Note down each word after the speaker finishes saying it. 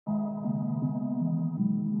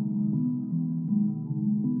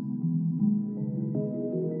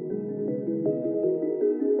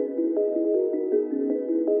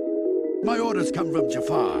My orders come from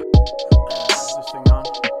Jafar. Is this thing on?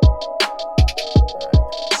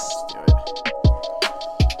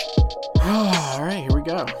 Alright, here we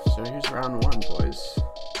go. So here's round one, boys.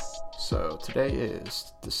 So today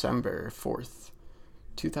is December 4th,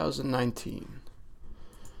 2019.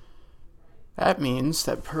 That means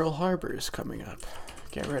that Pearl Harbor is coming up.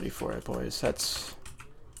 Get ready for it, boys.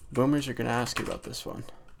 Boomers are going to ask you about this one.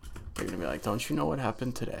 They're going to be like, don't you know what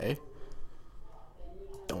happened today?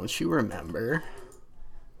 Don't you remember?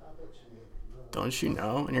 Don't you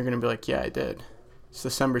know? And you're going to be like, yeah, I did. It's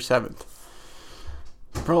December 7th.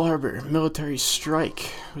 Pearl Harbor, military strike.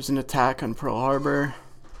 It was an attack on Pearl Harbor.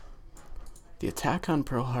 The attack on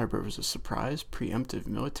Pearl Harbor was a surprise, preemptive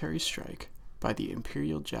military strike by the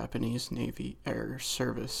Imperial Japanese Navy Air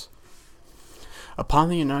Service upon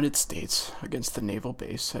the United States against the naval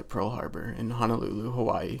base at Pearl Harbor in Honolulu,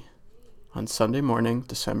 Hawaii, on Sunday morning,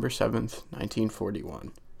 December 7th,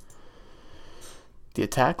 1941. The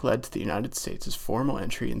attack led to the United States' formal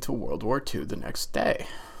entry into World War II the next day.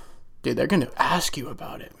 Dude, they're going to ask you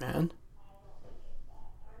about it, man.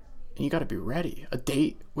 And you got to be ready. A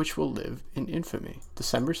date which will live in infamy.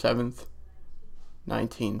 December 7th,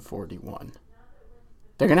 1941.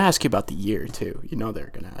 They're going to ask you about the year, too. You know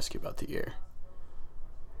they're going to ask you about the year.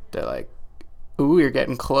 They're like, ooh, you're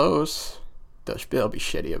getting close. They'll be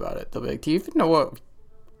shitty about it. They'll be like, do you even know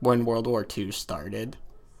when World War II started?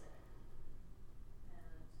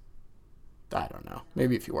 I don't know.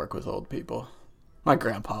 Maybe if you work with old people. My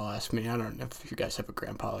grandpa asked me. I don't know if you guys have a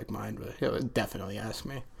grandpa like mine, but he would definitely ask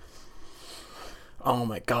me. Oh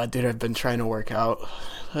my god, dude, I've been trying to work out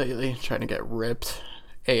lately. Trying to get ripped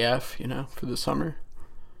AF, for the summer.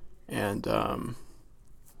 And,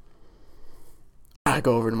 I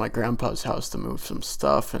go over to my grandpa's house to move some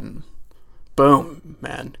stuff, and boom,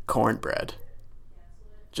 man, cornbread.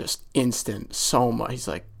 Just instant, so much. He's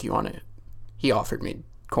like, do you want it? He offered me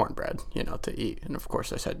cornbread, to eat. And of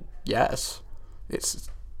course I said, yes. It's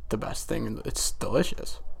the best thing, and it's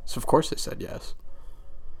delicious. So of course I said yes.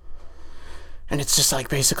 And it's just like,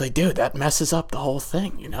 basically, dude, that messes up the whole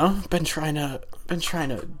thing, Been trying to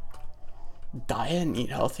diet and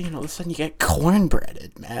eat healthy, and all of a sudden you get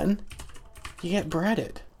cornbreaded, man. You get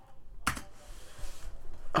breaded.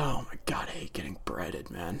 Oh my god, I hate getting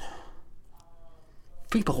breaded, man.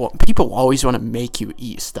 People always want to make you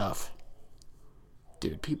eat stuff.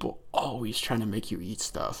 Dude, people always trying to make you eat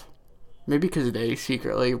stuff. Maybe because they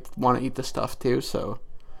secretly want to eat the stuff too, so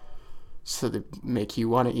they make you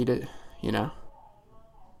want to eat it, I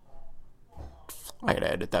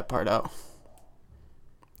gotta edit that part out.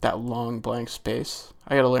 That long blank space.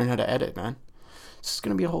 I gotta learn how to edit, man. This is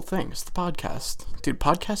gonna be a whole thing. It's the podcast. Dude,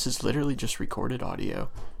 podcast is literally just recorded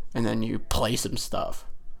audio, and then you play some stuff.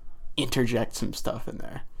 Interject some stuff in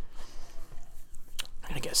there. I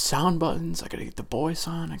gotta get sound buttons. I gotta get the voice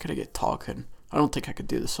on. I gotta get talking. I don't think I could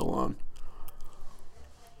do this alone.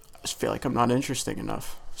 I just feel like I'm not interesting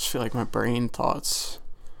enough. I just feel like my brain thoughts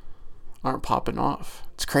aren't popping off.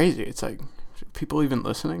 It's crazy. It's like, people even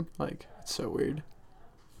listening? Like, it's so weird.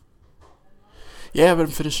 Yeah, but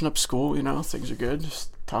I'm finishing up school, things are good.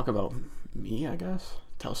 Just talk about me, I guess.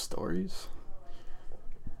 Tell stories.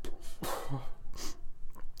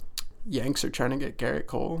 Yanks are trying to get Garrett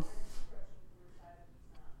Cole.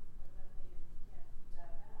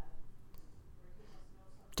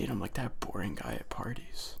 Dude, I'm like that boring guy at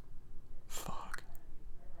parties. Fuck.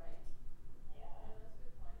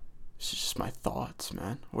 This is just my thoughts,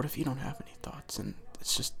 man. What if you don't have any thoughts and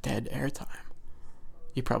it's just dead airtime?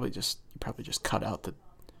 You probably just cut out the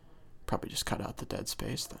dead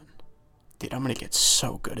space then. Dude, I'm gonna get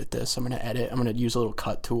so good at this. I'm gonna edit. I'm gonna use a little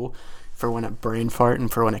cut tool for when I brain fart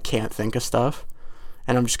and for when I can't think of stuff.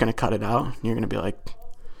 And I'm just gonna cut it out. And you're gonna be like,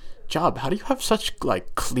 Job, how do you have such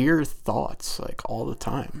clear thoughts all the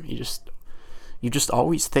time? You just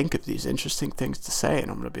always think of these interesting things to say,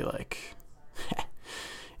 and I'm gonna be like,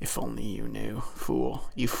 if only you knew, fool.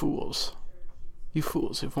 You fools. You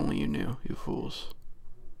fools, if only you knew, you fools.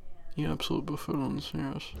 You absolute buffoons,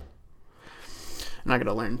 yes. And I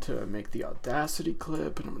gotta learn to make the Audacity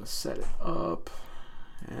clip, and I'm gonna set it up.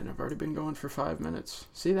 And I've already been going for 5 minutes.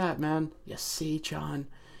 See that, man? You see, John?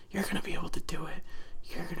 You're gonna be able to do it.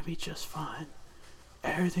 You're gonna be just fine.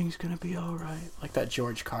 Everything's gonna be alright. Like that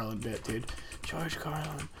George Carlin bit, dude. George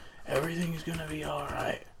Carlin. Everything's gonna be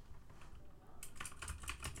alright.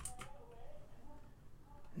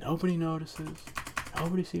 Nobody notices.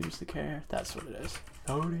 Nobody seems to care. That's what it is.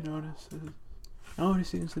 Nobody notices. Nobody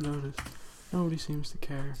seems to notice. Nobody seems to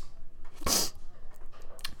care. Let's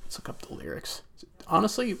look up the lyrics.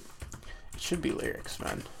 Honestly, it should be lyrics,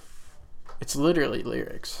 man. It's literally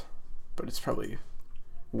lyrics. But it's probably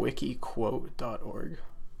wikiquote.org.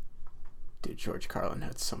 Dude, George Carlin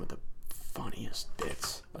had some of the funniest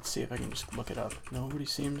bits. Let's see if I can just look it up. Nobody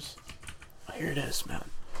seems... Oh, here it is, man.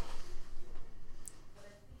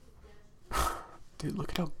 Dude,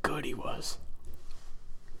 look at how good he was.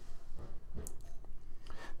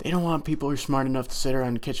 They don't want people who are smart enough to sit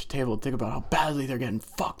around the kitchen table and think about how badly they're getting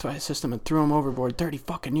fucked by a system and threw them overboard 30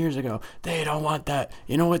 fucking years ago. They don't want that.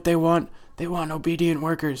 You know what they want? They want obedient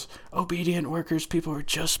workers. Obedient workers, people who are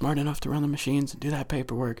just smart enough to run the machines and do that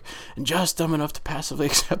paperwork, and just dumb enough to passively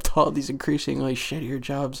accept all these increasingly shittier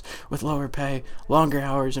jobs with lower pay, longer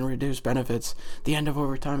hours, and reduced benefits, the end of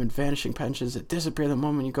overtime and vanishing pensions that disappear the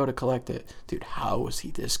moment you go to collect it. Dude, how was he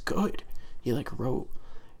this good? He wrote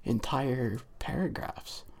entire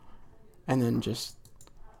paragraphs. And then just,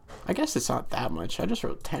 I guess it's not that much. I just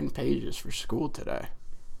wrote 10 pages for school today.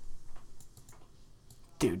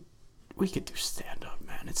 Dude, we could do stand-up,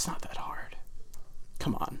 man. It's not that hard.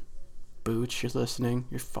 Come on. Booch, you're listening.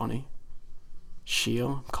 You're funny.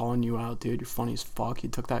 Shield, I'm calling you out, dude. You're funny as fuck. You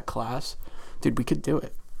took that class. Dude, we could do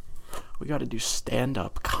it. We gotta do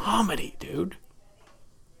stand-up comedy, dude.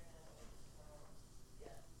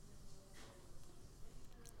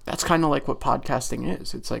 That's kind of like what podcasting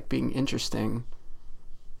is. It's like being interesting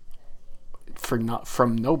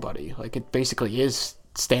from nobody. Like, it basically is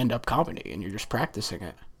stand-up comedy, and you're just practicing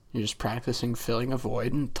it. You're just practicing filling a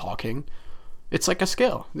void and talking. It's like a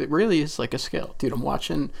skill. It really is like a skill. Dude, I'm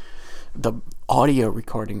watching the audio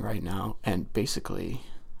recording right now, and basically,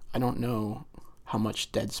 I don't know how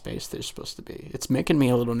much dead space there's supposed to be. It's making me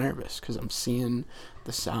a little nervous because I'm seeing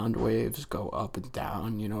the sound waves go up and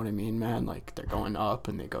down. You know what I mean, man? Like, they're going up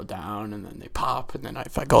and they go down and then they pop. And then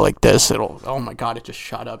if I go like this, oh my God, it just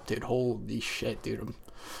shut up, dude. Holy shit, dude. I'm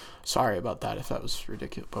sorry about that if that was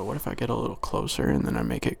ridiculous. But what if I get a little closer and then I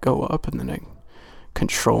make it go up and then I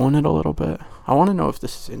controlling it a little bit? I want to know if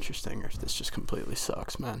this is interesting or if this just completely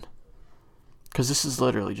sucks, man. Because this is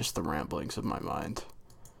literally just the ramblings of my mind.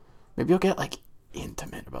 Maybe I'll get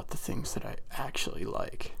intimate about the things that I actually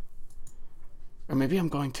like. Or maybe I'm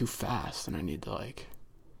going too fast and I need to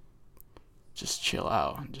just chill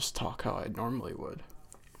out and just talk how I normally would.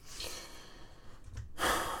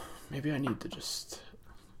 Maybe I need to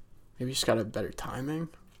maybe just got a better timing.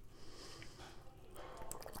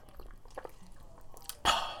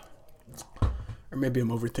 Or maybe I'm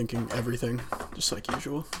overthinking everything, just like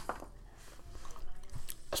usual.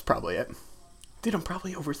 That's probably it. Dude, I'm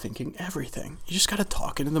probably overthinking everything. You just gotta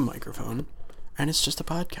talk into the microphone, and it's just a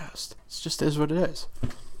podcast. It just is what it is.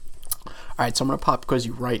 Alright, so I'm gonna pop quiz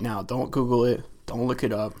you right now. Don't Google it. Don't look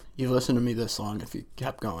it up. You've listened to me this long if you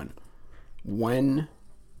kept going. When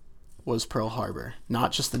was Pearl Harbor?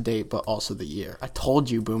 Not just the date, but also the year. I told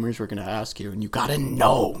you boomers were gonna ask you, and you gotta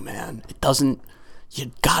know, man.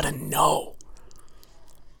 You gotta know.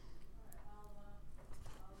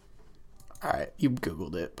 Alright, you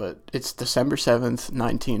Googled it, but it's December 7th,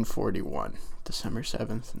 1941. December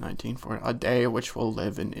 7th, 1940. A day which will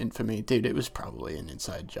live in infamy. Dude, it was probably an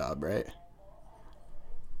inside job, right?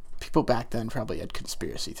 People back then probably had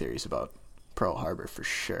conspiracy theories about Pearl Harbor for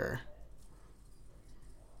sure.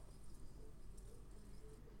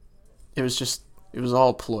 It was all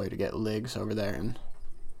a ploy to get ligs over there in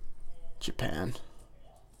Japan.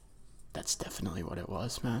 That's definitely what it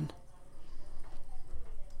was, man.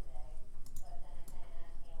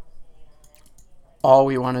 All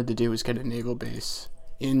we wanted to do was get a naval base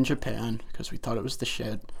in Japan because we thought it was the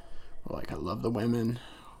shit. We're like, I love the women,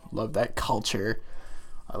 love that culture,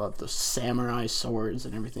 I love the samurai swords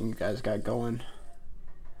and everything you guys got going.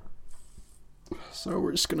 So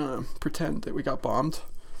we're just gonna pretend that we got bombed.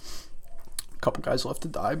 A couple guys left to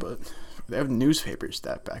die, but they have newspapers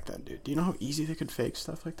that back then, dude. Do you know how easy they could fake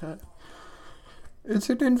stuff like that?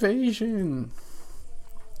 It's an invasion.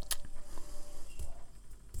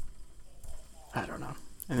 I don't know.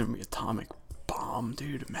 And then the atomic bomb,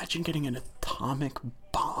 dude. Imagine getting an atomic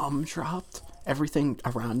bomb dropped. Everything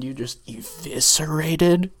around you just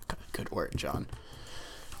eviscerated. Good word, John.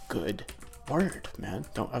 Good word, man.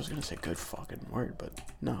 I was gonna say good fucking word, but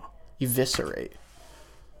no. Eviscerate.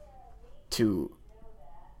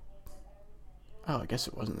 I guess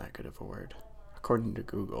it wasn't that good of a word. According to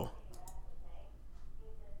Google.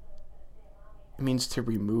 It means to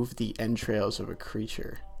remove the entrails of a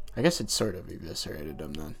creature. I guess it sort of eviscerated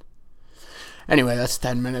them then. Anyway, that's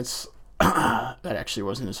 10 minutes. That actually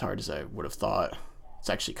wasn't as hard as I would have thought. It's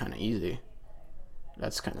actually kind of easy.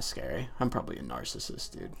 That's kind of scary. I'm probably a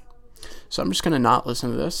narcissist, dude. So I'm just going to not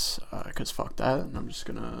listen to this, because fuck that, and I'm just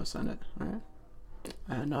going to send it, alright?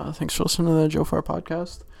 And thanks for listening to the Joe Farr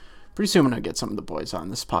podcast. Pretty soon when I get some of the boys on,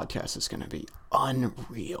 this podcast is going to be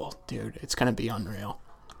unreal, dude. It's going to be unreal.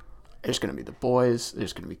 There's gonna be The Boys.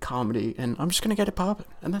 There's gonna be comedy, and I'm just gonna get it popping,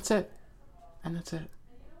 and that's it. And that's it.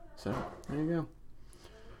 So there you go.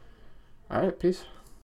 All right, peace.